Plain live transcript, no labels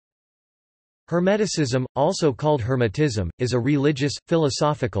Hermeticism, also called Hermetism, is a religious,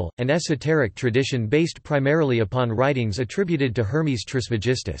 philosophical, and esoteric tradition based primarily upon writings attributed to Hermes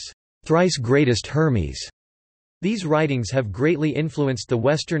Trismegistus, thrice greatest Hermes. These writings have greatly influenced the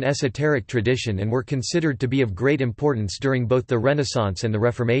Western esoteric tradition and were considered to be of great importance during both the Renaissance and the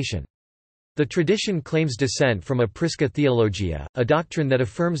Reformation. The tradition claims descent from iPrisca theologia, a doctrine that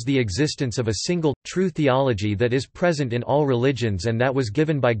affirms the existence of a single, true theology that is present in all religions and that was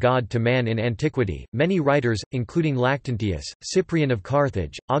given by God to man in antiquity. Many writers, including Lactantius, Cyprian of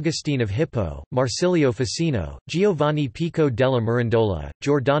Carthage, Augustine of Hippo, Marsilio Ficino, Giovanni Pico della Mirandola,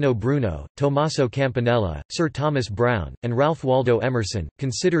 Giordano Bruno, Tommaso Campanella, Sir Thomas Browne, and Ralph Waldo Emerson,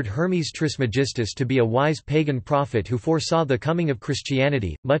 considered Hermes Trismegistus to be a wise pagan prophet who foresaw the coming of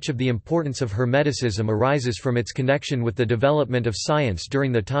Christianity. Much of the importance of Hermeticism arises from its connection with the development of science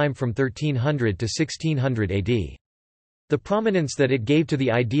during the time from 1300 to 1600 AD. The prominence that it gave to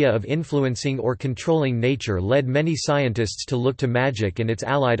the idea of influencing or controlling nature led many scientists to look to magic and its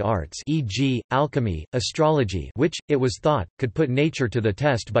allied arts, e.g., alchemy, astrology, which, it was thought, could put nature to the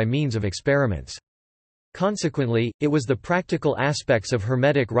test by means of experiments. Consequently, it was the practical aspects of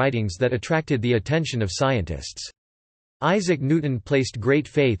Hermetic writings that attracted the attention of scientists. Isaac Newton placed great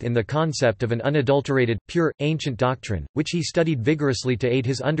faith in the concept of an unadulterated, pure, ancient doctrine, which he studied vigorously to aid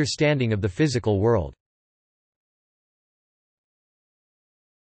his understanding of the physical world.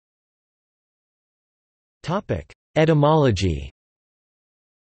 Etymology.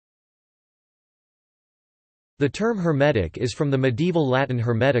 The term Hermetic is from the medieval Latin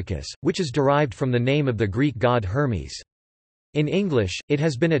Hermeticus, which is derived from the name of the Greek god Hermes. In English, it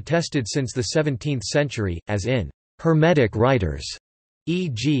has been attested since the 17th century, as in Hermetic writers,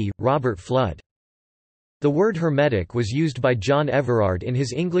 e.g., Robert Flood. The word Hermetic was used by John Everard in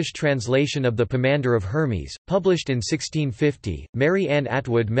his English translation of the Pomander of Hermes, published in 1650. Mary Ann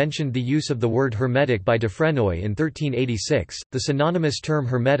Atwood mentioned the use of the word Hermetic by Dufresnoy in 1386. The synonymous term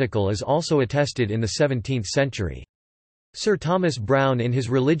Hermetical is also attested in the 17th century. Sir Thomas Browne in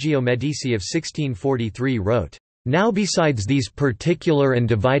his Religio Medici of 1643 wrote, "Now besides these particular and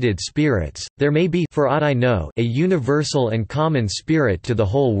divided spirits, there may be, for aught I know, a universal and common spirit to the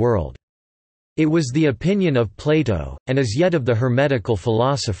whole world. It was the opinion of Plato, and as yet of the Hermetical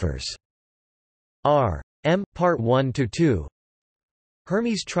philosophers." R. M. Part 1–2.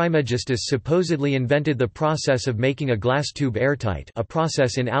 Hermes Trismegistus supposedly invented the process of making a glass tube airtight, a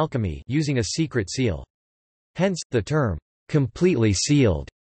process in alchemy, using a secret seal. Hence, the term, "completely sealed,"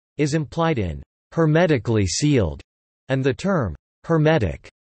 is implied in hermetically sealed, and the term hermetic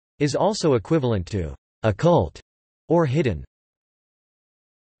is also equivalent to occult or hidden.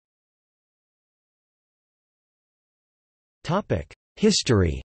 Topic: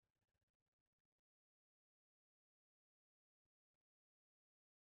 History.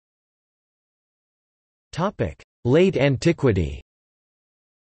 Topic: Late Antiquity.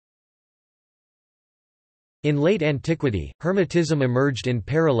 In late antiquity, Hermetism emerged in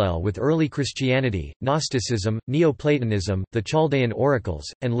parallel with early Christianity, Gnosticism, Neoplatonism, the Chaldean oracles,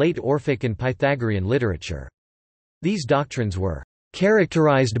 and late Orphic and Pythagorean literature. These doctrines were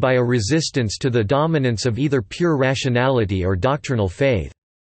characterized by a resistance to the dominance of either pure rationality or doctrinal faith.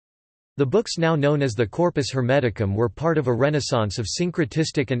 The books now known as the Corpus Hermeticum were part of a renaissance of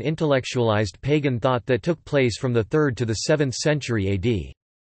syncretistic and intellectualized pagan thought that took place from the 3rd to the 7th century AD.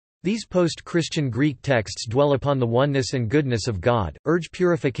 These post-Christian Greek texts dwell upon the oneness and goodness of God, urge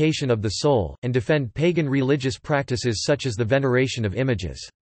purification of the soul, and defend pagan religious practices such as the veneration of images.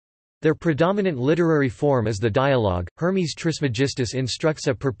 Their predominant literary form is the dialogue. Hermes Trismegistus instructs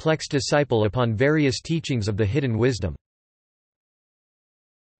a perplexed disciple upon various teachings of the hidden wisdom.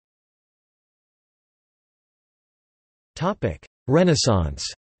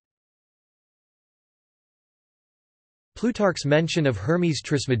 Renaissance. Plutarch's mention of Hermes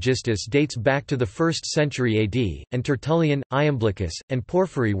Trismegistus dates back to the 1st century AD, and Tertullian, Iamblichus, and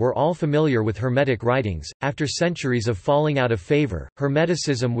Porphyry were all familiar with Hermetic writings. After centuries of falling out of favor,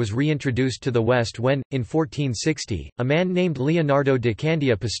 Hermeticism was reintroduced to the West when, in 1460, a man named Leonardo da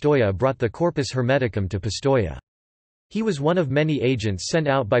Candia Pistoia brought the Corpus Hermeticum to Pistoia. He was one of many agents sent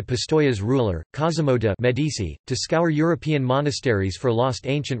out by Pistoia's ruler, Cosimo de' Medici, to scour European monasteries for lost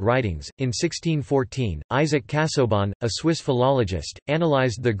ancient writings. In 1614, Isaac Casaubon, a Swiss philologist,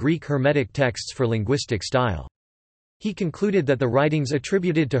 analyzed the Greek Hermetic texts for linguistic style. He concluded that the writings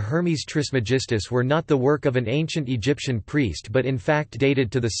attributed to Hermes Trismegistus were not the work of an ancient Egyptian priest but in fact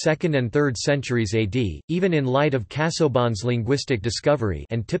dated to the 2nd and 3rd centuries AD, even in light of Casaubon's linguistic discovery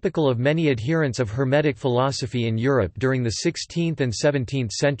and typical of many adherents of Hermetic philosophy in Europe during the 16th and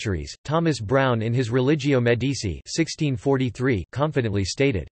 17th centuries. Thomas Browne in his Religio Medici 1643 confidently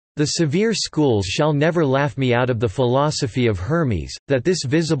stated, The severe schools shall never laugh me out of the philosophy of Hermes, that this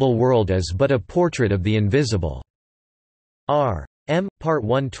visible world is but a portrait of the invisible." R. M. Part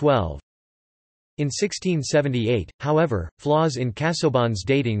 112. In 1678, however, flaws in Casaubon's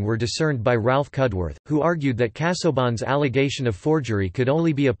dating were discerned by Ralph Cudworth, who argued that Casaubon's allegation of forgery could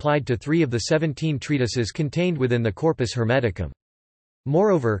only be applied to 3 of the 17 treatises contained within the Corpus Hermeticum.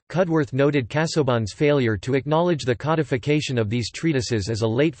 Moreover, Cudworth noted Casaubon's failure to acknowledge the codification of these treatises as a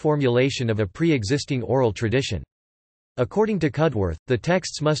late formulation of a pre-existing oral tradition. According to Cudworth, the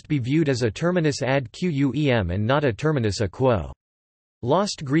texts must be viewed as a terminus ad quem and not a terminus a quo.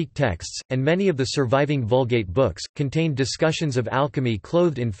 Lost Greek texts, and many of the surviving Vulgate books, contained discussions of alchemy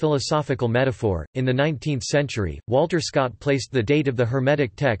clothed in philosophical metaphor. In the 19th century, Walter Scott placed the date of the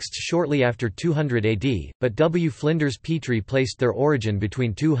Hermetic texts shortly after 200 AD, but W. Flinders Petrie placed their origin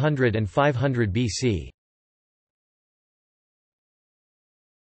between 200 and 500 BC.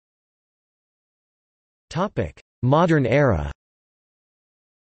 Modern era.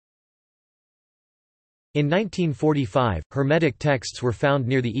 In 1945, Hermetic texts were found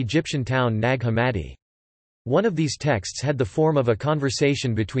near the Egyptian town Nag Hammadi. One of these texts had the form of a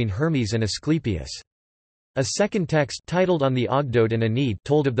conversation between Hermes and Asclepius. A second text, titled On the Ogdoad and Aeneid,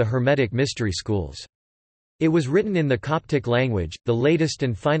 told of the Hermetic mystery schools. It was written in the Coptic language, the latest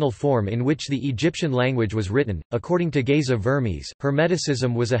and final form in which the Egyptian language was written. According to Geza Vermes,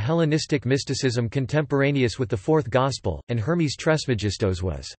 Hermeticism was a Hellenistic mysticism contemporaneous with the Fourth Gospel, and Hermes Trismegistos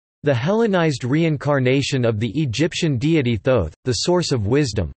was the Hellenized reincarnation of the Egyptian deity Thoth, the source of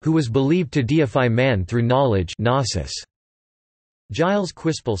wisdom, who was believed to deify man through knowledge gnosis. Giles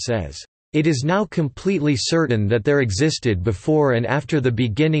Quispel says, "It is now completely certain that there existed before and after the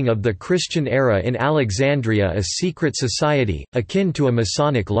beginning of the Christian era in Alexandria a secret society, akin to a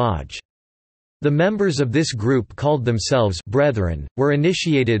Masonic lodge. The members of this group called themselves brethren, were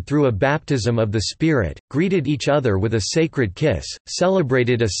initiated through a baptism of the Spirit, greeted each other with a sacred kiss,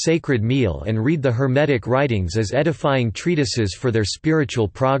 celebrated a sacred meal and read the Hermetic writings as edifying treatises for their spiritual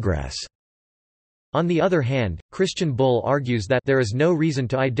progress." On the other hand, Christian Bull argues that there is no reason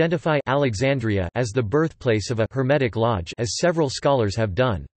to identify Alexandria as the birthplace of a Hermetic lodge, as several scholars have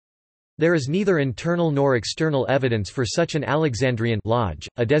done. There is neither internal nor external evidence for such an Alexandrian lodge,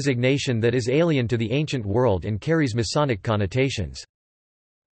 a designation that is alien to the ancient world and carries Masonic connotations.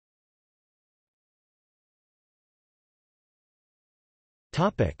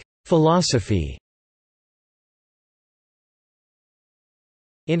 Philosophy.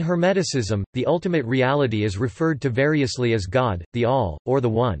 In Hermeticism, the ultimate reality is referred to variously as God, the All, or the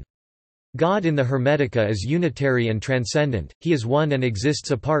One. God in the Hermetica is unitary and transcendent, he is one and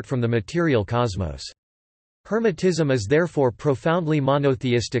exists apart from the material cosmos. Hermetism is therefore profoundly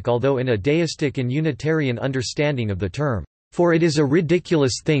monotheistic, although in a deistic and Unitarian understanding of the term. For it is a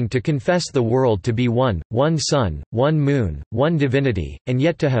ridiculous thing to confess the world to be one sun, one moon, one divinity, and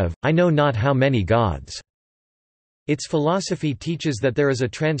yet to have, I know not how many gods. Its philosophy teaches that there is a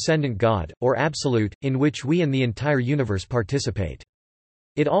transcendent God, or absolute, in which we and the entire universe participate.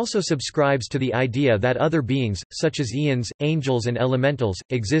 It also subscribes to the idea that other beings, such as eons, angels and elementals,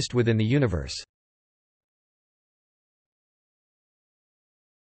 exist within the universe.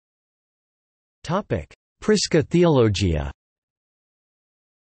 Prisca theologia.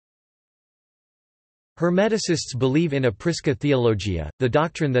 Hermeticists believe in a Prisca theologia, the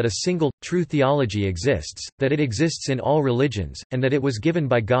doctrine that a single, true theology exists, that it exists in all religions, and that it was given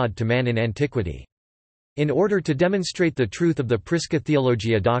by God to man in antiquity. In order to demonstrate the truth of the Prisca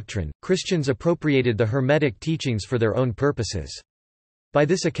theologia doctrine, Christians appropriated the Hermetic teachings for their own purposes. By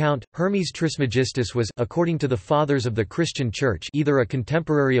this account, Hermes Trismegistus was, according to the Fathers of the Christian Church, either a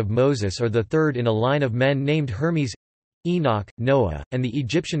contemporary of Moses or the third in a line of men named Hermes, Enoch, Noah, and the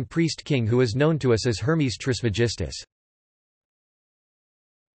Egyptian priest-king who is known to us as Hermes Trismegistus.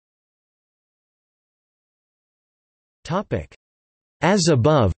 As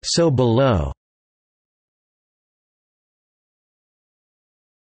above, so below.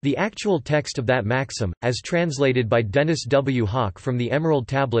 The actual text of that maxim, as translated by Dennis W. Hawk from the Emerald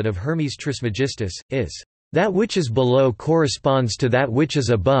Tablet of Hermes Trismegistus, is, "That which is below corresponds to that which is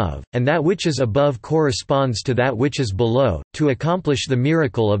above, and that which is above corresponds to that which is below, to accomplish the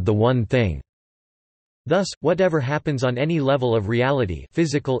miracle of the one thing." Thus, whatever happens on any level of reality,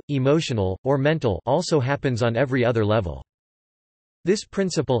 physical, emotional, or mental, also happens on every other level. This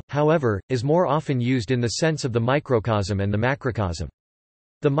principle, however, is more often used in the sense of the microcosm and the macrocosm.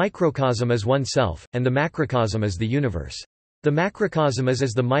 The microcosm is oneself, and the macrocosm is the universe. The macrocosm is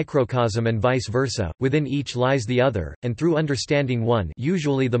as the microcosm and vice versa, within each lies the other, and through understanding one,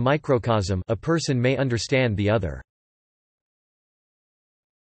 usually the microcosm, a person may understand the other.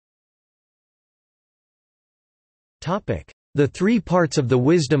 The three parts of the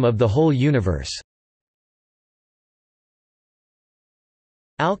wisdom of the whole universe.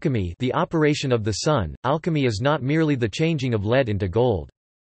 Alchemy, the operation of the sun. Alchemy is not merely the changing of lead into gold.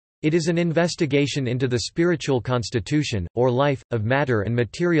 It is an investigation into the spiritual constitution, or life, of matter and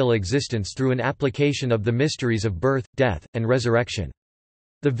material existence through an application of the mysteries of birth, death, and resurrection.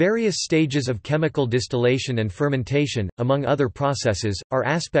 The various stages of chemical distillation and fermentation, among other processes, are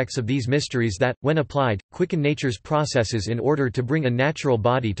aspects of these mysteries that, when applied, quicken nature's processes in order to bring a natural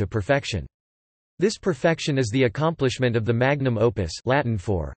body to perfection. This perfection is the accomplishment of the magnum opus, Latin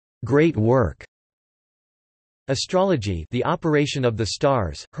for great work. Astrology, the operation of the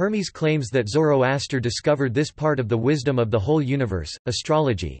stars. Hermes claims that Zoroaster discovered this part of the wisdom of the whole universe,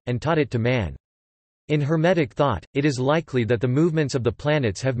 astrology, and taught it to man. In Hermetic thought, it is likely that the movements of the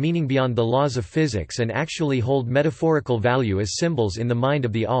planets have meaning beyond the laws of physics and actually hold metaphorical value as symbols in the mind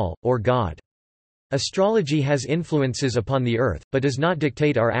of the All, or God. Astrology has influences upon the earth, but does not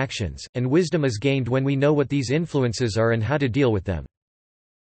dictate our actions, and wisdom is gained when we know what these influences are and how to deal with them.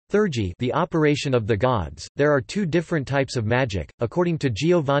 Theurgy, the operation of the gods. There are two different types of magic, according to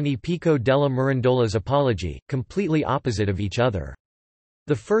Giovanni Pico della Mirandola's Apology, completely opposite of each other.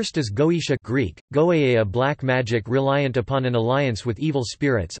 The first is Goetia Greek, goeia, black magic reliant upon an alliance with evil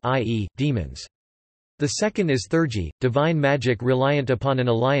spirits, i.e., demons. The second is Theurgy, divine magic reliant upon an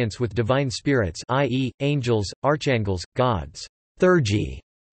alliance with divine spirits, i.e., angels, archangels, gods. Theurgy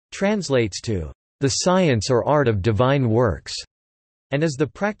translates to the science or art of divine works, and is the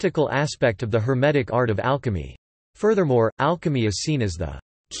practical aspect of the Hermetic art of alchemy. Furthermore, alchemy is seen as the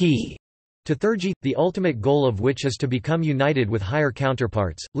key to Theurgy, the ultimate goal of which is to become united with higher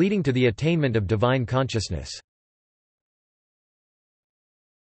counterparts, leading to the attainment of divine consciousness.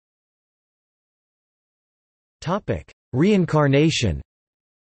 Reincarnation.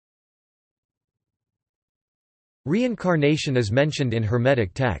 Reincarnation is mentioned in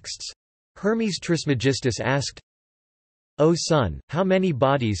Hermetic texts. Hermes Trismegistus asked, O Sun, how many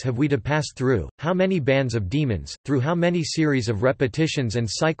bodies have we to pass through, how many bands of demons, through how many series of repetitions and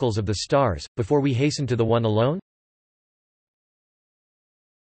cycles of the stars, before we hasten to the one alone?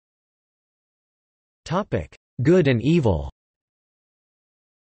 Good and evil.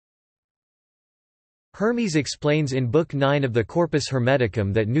 Hermes explains in Book 9 of the Corpus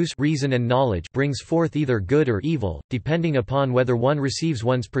Hermeticum that nous reason and knowledge brings forth either good or evil, depending upon whether one receives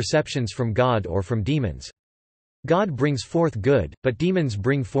one's perceptions from God or from demons. God brings forth good, but demons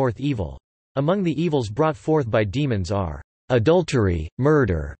bring forth evil. Among the evils brought forth by demons are adultery,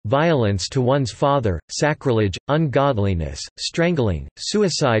 murder, violence to one's father, sacrilege, ungodliness, strangling,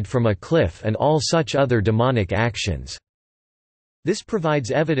 suicide from a cliff and all such other demonic actions. This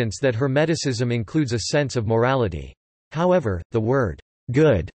provides evidence that Hermeticism includes a sense of morality. However, the word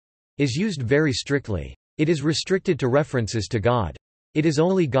good is used very strictly. It is restricted to references to God. It is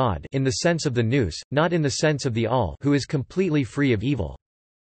only God in the sense of the nous, not in the sense of the all, who is completely free of evil.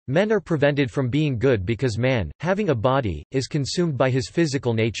 Men are prevented from being good because man, having a body, is consumed by his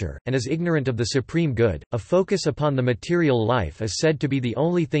physical nature, and is ignorant of the supreme good. A focus upon the material life is said to be the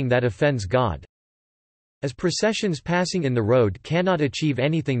only thing that offends God. As processions passing in the road cannot achieve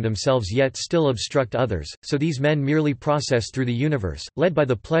anything themselves yet still obstruct others, so these men merely process through the universe, led by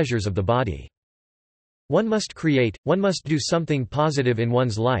the pleasures of the body. One must create, one must do something positive in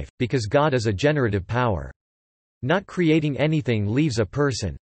one's life, because God is a generative power. Not creating anything leaves a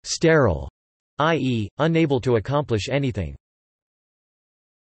person sterile, i.e., unable to accomplish anything.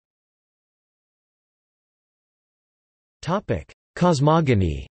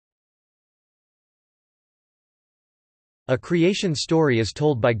 Cosmogony. A creation story is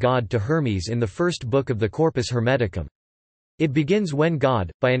told by God to Hermes in the first book of the Corpus Hermeticum. It begins when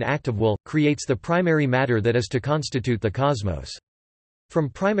God, by an act of will, creates the primary matter that is to constitute the cosmos. From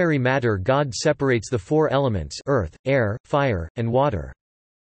primary matter God separates the four elements: earth, air, fire, and water.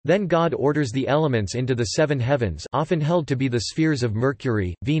 Then God orders the elements into the seven heavens, often held to be the spheres of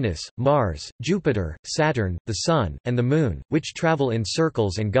Mercury, Venus, Mars, Jupiter, Saturn, the Sun, and the Moon, which travel in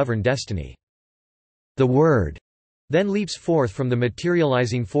circles and govern destiny. The Word then leaps forth from the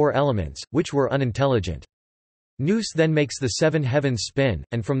materializing four elements, which were unintelligent. Nous then makes the seven heavens spin,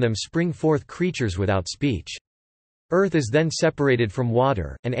 and from them spring forth creatures without speech. Earth is then separated from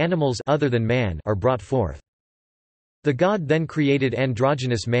water, and animals other than man are brought forth. The God then created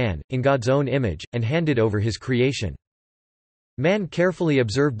androgynous man, in God's own image, and handed over his creation. Man carefully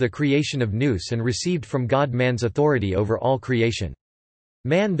observed the creation of Nous and received from God man's authority over all creation.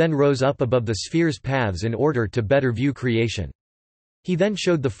 Man then rose up above the sphere's paths in order to better view creation. He then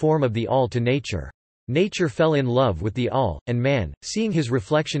showed the form of the all to nature. Nature fell in love with the all, and man, seeing his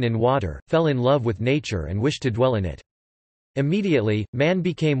reflection in water, fell in love with nature and wished to dwell in it. Immediately, man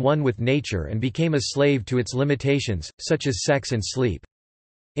became one with nature and became a slave to its limitations, such as sex and sleep.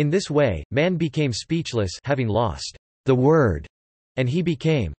 In this way, man became speechless, having lost the word, and he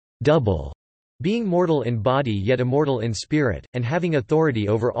became double, being mortal in body yet immortal in spirit, and having authority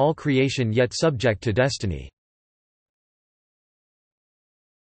over all creation yet subject to destiny.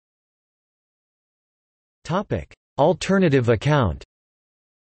 Alternative account.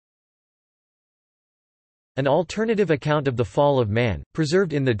 An alternative account of the fall of man,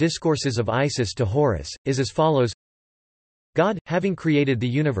 preserved in the Discourses of Isis to Horus, is as follows. God, having created the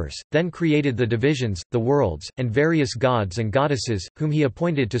universe, then created the divisions, the worlds, and various gods and goddesses, whom he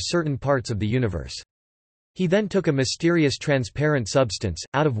appointed to certain parts of the universe. He then took a mysterious transparent substance,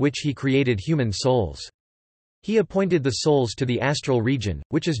 out of which he created human souls. He appointed the souls to the astral region,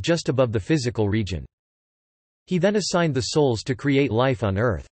 which is just above the physical region. He then assigned the souls to create life on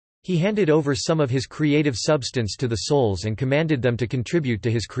earth. He handed over some of his creative substance to the souls and commanded them to contribute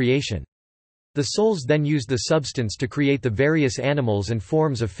to his creation. The souls then used the substance to create the various animals and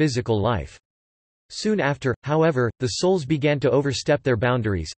forms of physical life. Soon after, however, the souls began to overstep their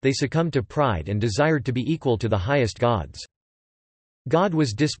boundaries, they succumbed to pride and desired to be equal to the highest gods. God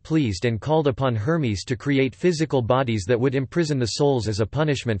was displeased and called upon Hermes to create physical bodies that would imprison the souls as a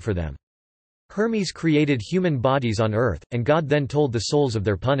punishment for them. Hermes created human bodies on earth, and God then told the souls of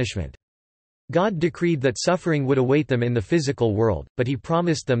their punishment. God decreed that suffering would await them in the physical world, but he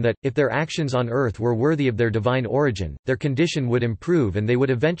promised them that, if their actions on earth were worthy of their divine origin, their condition would improve and they would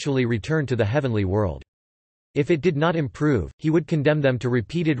eventually return to the heavenly world. If it did not improve, he would condemn them to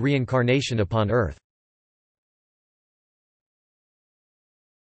repeated reincarnation upon earth.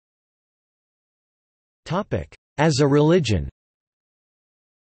 As a religion.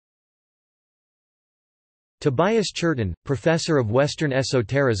 Tobias Churton, professor of Western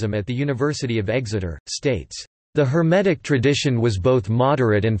esotericism at the University of Exeter, states, "The Hermetic tradition was both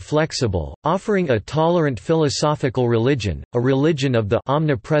moderate and flexible, offering a tolerant philosophical religion, a religion of the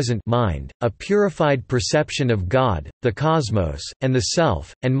omnipresent mind, a purified perception of God, the cosmos, and the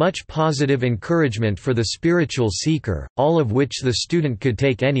self, and much positive encouragement for the spiritual seeker, all of which the student could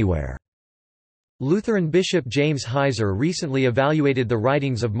take anywhere." Lutheran Bishop James Heiser recently evaluated the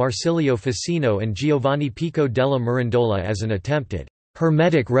writings of Marsilio Ficino and Giovanni Pico della Mirandola as an attempted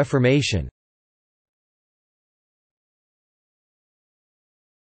Hermetic Reformation.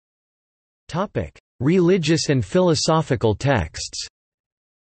 Religious and philosophical texts.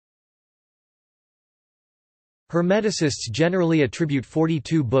 Hermeticists generally attribute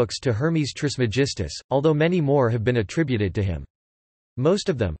 42 books to Hermes Trismegistus, although many more have been attributed to him. Most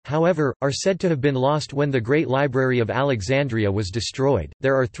of them, however, are said to have been lost when the Great Library of Alexandria was destroyed.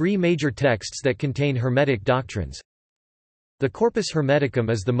 There are three major texts that contain Hermetic doctrines. The Corpus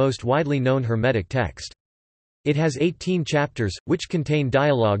Hermeticum is the most widely known Hermetic text. It has 18 chapters, which contain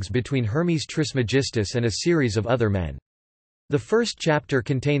dialogues between Hermes Trismegistus and a series of other men. The first chapter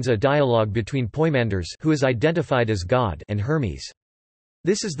contains a dialogue between Poimandres, who is identified as God, and Hermes.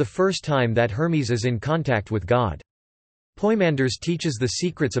 This is the first time that Hermes is in contact with God. Poimandres teaches the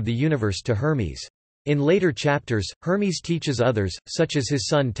secrets of the universe to Hermes. In later chapters, Hermes teaches others, such as his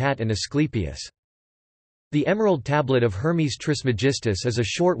son Tat and Asclepius. The Emerald Tablet of Hermes Trismegistus is a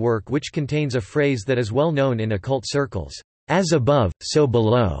short work which contains a phrase that is well known in occult circles, "as above, so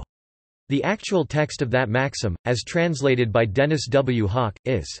below." The actual text of that maxim, as translated by Dennis W. Hawk,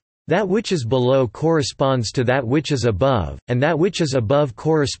 is, "That which is below corresponds to that which is above, and that which is above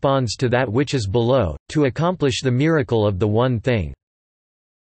corresponds to that which is below, to accomplish the miracle of the one thing."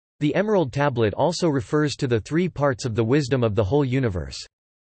 The Emerald Tablet also refers to the three parts of the wisdom of the whole universe.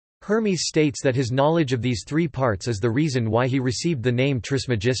 Hermes states that his knowledge of these three parts is the reason why he received the name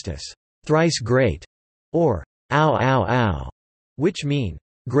Trismegistus, thrice great, or "Au au au," which mean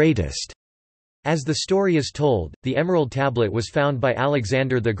greatest. As the story is told, the Emerald Tablet was found by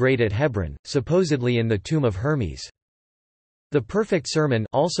Alexander the Great at Hebron, supposedly in the tomb of Hermes. The Perfect Sermon,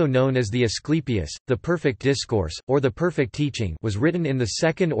 also known as the Asclepius, the Perfect Discourse, or the Perfect Teaching, was written in the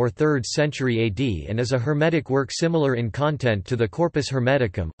 2nd or 3rd century AD and is a Hermetic work similar in content to the Corpus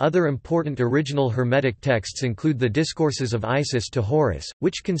Hermeticum. Other important original Hermetic texts include the Discourses of Isis to Horus,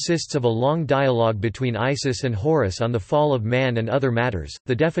 which consists of a long dialogue between Isis and Horus on the fall of man and other matters,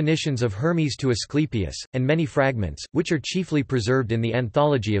 the definitions of Hermes to Asclepius, and many fragments, which are chiefly preserved in the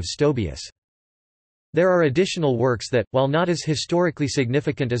Anthology of Stobaeus. There are additional works that, while not as historically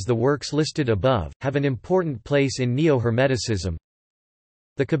significant as the works listed above, have an important place in Neo-Hermeticism.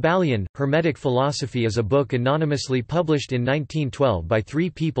 The Kybalion, Hermetic Philosophy is a book anonymously published in 1912 by three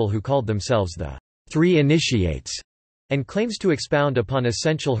people who called themselves the three initiates, and claims to expound upon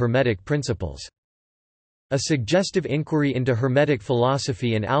essential Hermetic principles. A suggestive inquiry into Hermetic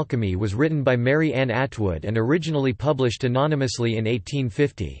philosophy and alchemy was written by Mary Ann Atwood and originally published anonymously in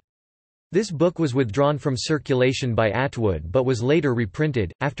 1850. This book was withdrawn from circulation by Atwood but was later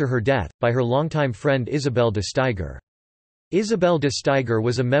reprinted, after her death, by her longtime friend Isabel de Steiger. Isabel de Steiger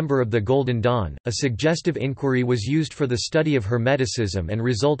was a member of the Golden Dawn. A suggestive inquiry was used for the study of Hermeticism and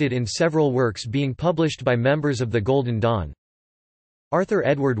resulted in several works being published by members of the Golden Dawn. Arthur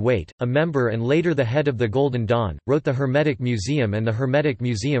Edward Waite, a member and later the head of the Golden Dawn, wrote the Hermetic Museum and the Hermetic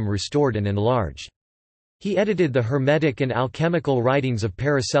Museum Restored and Enlarged. He edited the Hermetic and Alchemical Writings of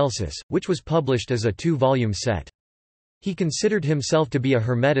Paracelsus, which was published as a 2-volume set. He considered himself to be a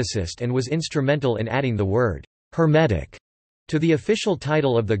Hermeticist and was instrumental in adding the word Hermetic to the official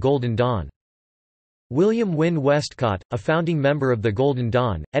title of the Golden Dawn. William Wynne Westcott, a founding member of the Golden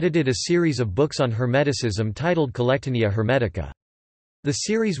Dawn, edited a series of books on Hermeticism titled Collectanea Hermetica. The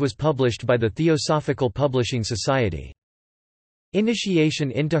series was published by the Theosophical Publishing Society.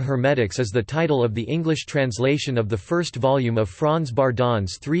 Initiation into Hermetics is the title of the English translation of the first volume of Franz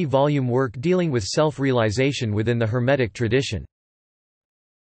Bardon's 3-volume work dealing with self-realization within the Hermetic tradition.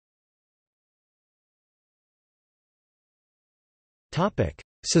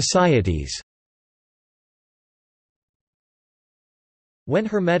 Societies. When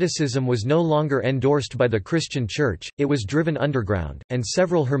Hermeticism was no longer endorsed by the Christian Church, it was driven underground, and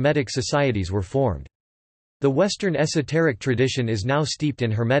several Hermetic societies were formed. The Western esoteric tradition is now steeped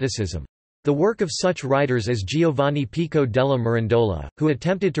in Hermeticism. The work of such writers as Giovanni Pico della Mirandola, who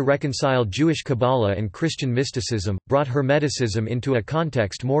attempted to reconcile Jewish Kabbalah and Christian mysticism, brought Hermeticism into a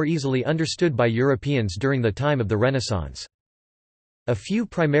context more easily understood by Europeans during the time of the Renaissance. A few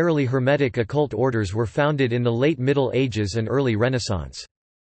primarily Hermetic occult orders were founded in the late Middle Ages and early Renaissance.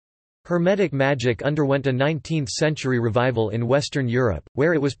 Hermetic magic underwent a 19th-century revival in Western Europe,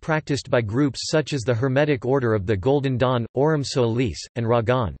 where it was practiced by groups such as the Hermetic Order of the Golden Dawn, Aurum Solis, and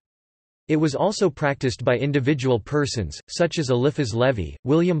Ragan. It was also practiced by individual persons, such as Eliphas Levi,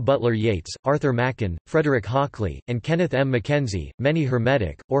 William Butler Yeats, Arthur Machen, Frederick Hockley, and Kenneth M. Mackenzie. Many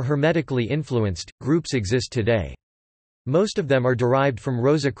Hermetic, or Hermetically influenced, groups exist today. Most of them are derived from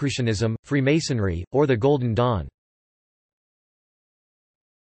Rosicrucianism, Freemasonry, or the Golden Dawn.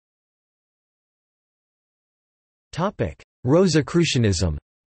 Rosicrucianism.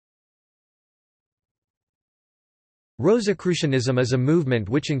 Rosicrucianism is a movement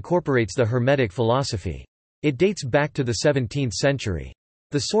which incorporates the Hermetic philosophy. It dates back to the 17th century.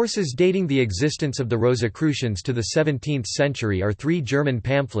 The sources dating the existence of the Rosicrucians to the 17th century are 3 German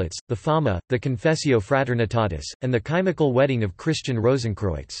pamphlets, the Fama, the Confessio Fraternitatis, and the Chymical Wedding of Christian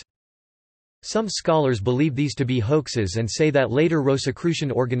Rosenkreuz. Some scholars believe these to be hoaxes and say that later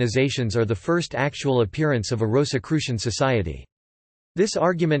Rosicrucian organizations are the first actual appearance of a Rosicrucian society. This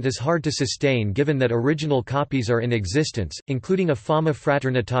argument is hard to sustain given that original copies are in existence, including a Fama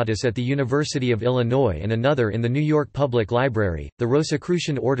Fraternitatis at the University of Illinois and another in the New York Public Library. The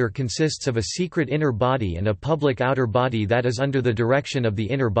Rosicrucian order consists of a secret inner body and a public outer body that is under the direction of the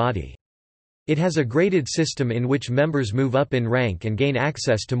inner body. It has a graded system in which members move up in rank and gain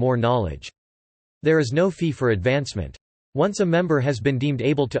access to more knowledge. There is no fee for advancement. Once a member has been deemed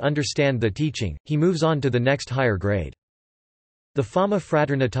able to understand the teaching, he moves on to the next higher grade. The Fama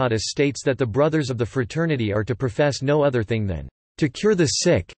Fraternitatis states that the brothers of the fraternity are to profess no other thing than to cure the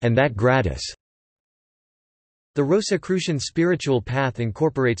sick, and that gratis. The Rosicrucian spiritual path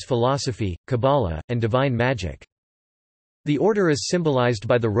incorporates philosophy, Kabbalah, and divine magic. The order is symbolized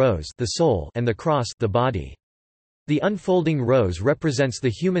by the rose, the soul, and the cross, the body. The unfolding rose represents the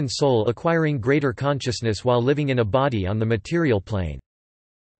human soul acquiring greater consciousness while living in a body on the material plane.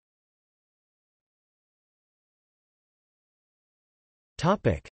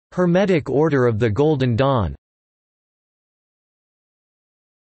 Hermetic Order of the Golden Dawn.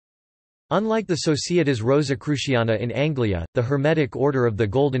 Unlike the Societas Rosicruciana in Anglia, the Hermetic Order of the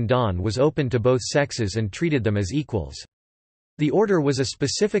Golden Dawn was open to both sexes and treated them as equals. The order was a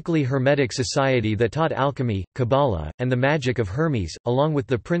specifically Hermetic society that taught alchemy, Kabbalah, and the magic of Hermes, along with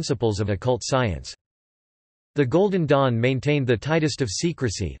the principles of occult science. The Golden Dawn maintained the tightest of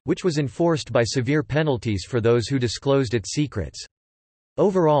secrecy, which was enforced by severe penalties for those who disclosed its secrets.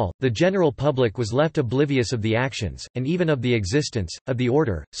 Overall, the general public was left oblivious of the actions, and even of the existence, of the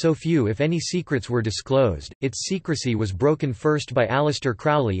order. So few if any secrets were disclosed. Its secrecy was broken first by Aleister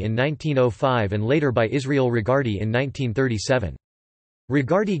Crowley in 1905 and later by Israel Regardie in 1937.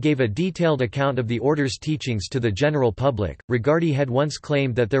 Rigardi gave a detailed account of the order's teachings to the general public. Rigardi had once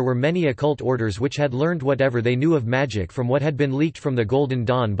claimed that there were many occult orders which had learned whatever they knew of magic from what had been leaked from the Golden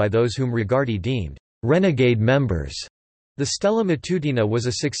Dawn by those whom Rigardi deemed renegade members. The Stella Matutina was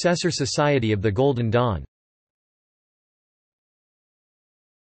a successor society of the Golden Dawn.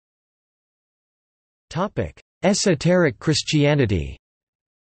 Esoteric Christianity.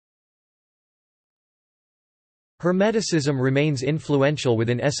 Hermeticism remains influential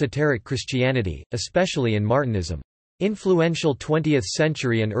within esoteric Christianity, especially in Martinism. Influential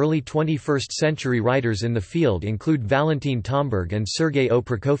 20th-century and early 21st-century writers in the field include Valentin Tomberg and Sergei O.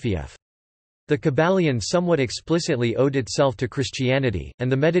 Prokofiev. The Kabbalion somewhat explicitly owed itself to Christianity,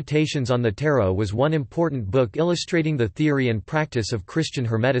 and the Meditations on the Tarot was one important book illustrating the theory and practice of Christian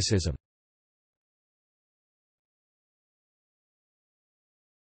Hermeticism.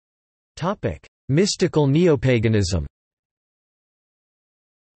 Mystical Neopaganism.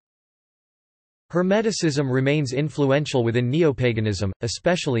 Hermeticism remains influential within Neopaganism,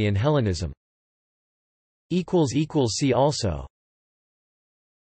 especially in Hellenism. See also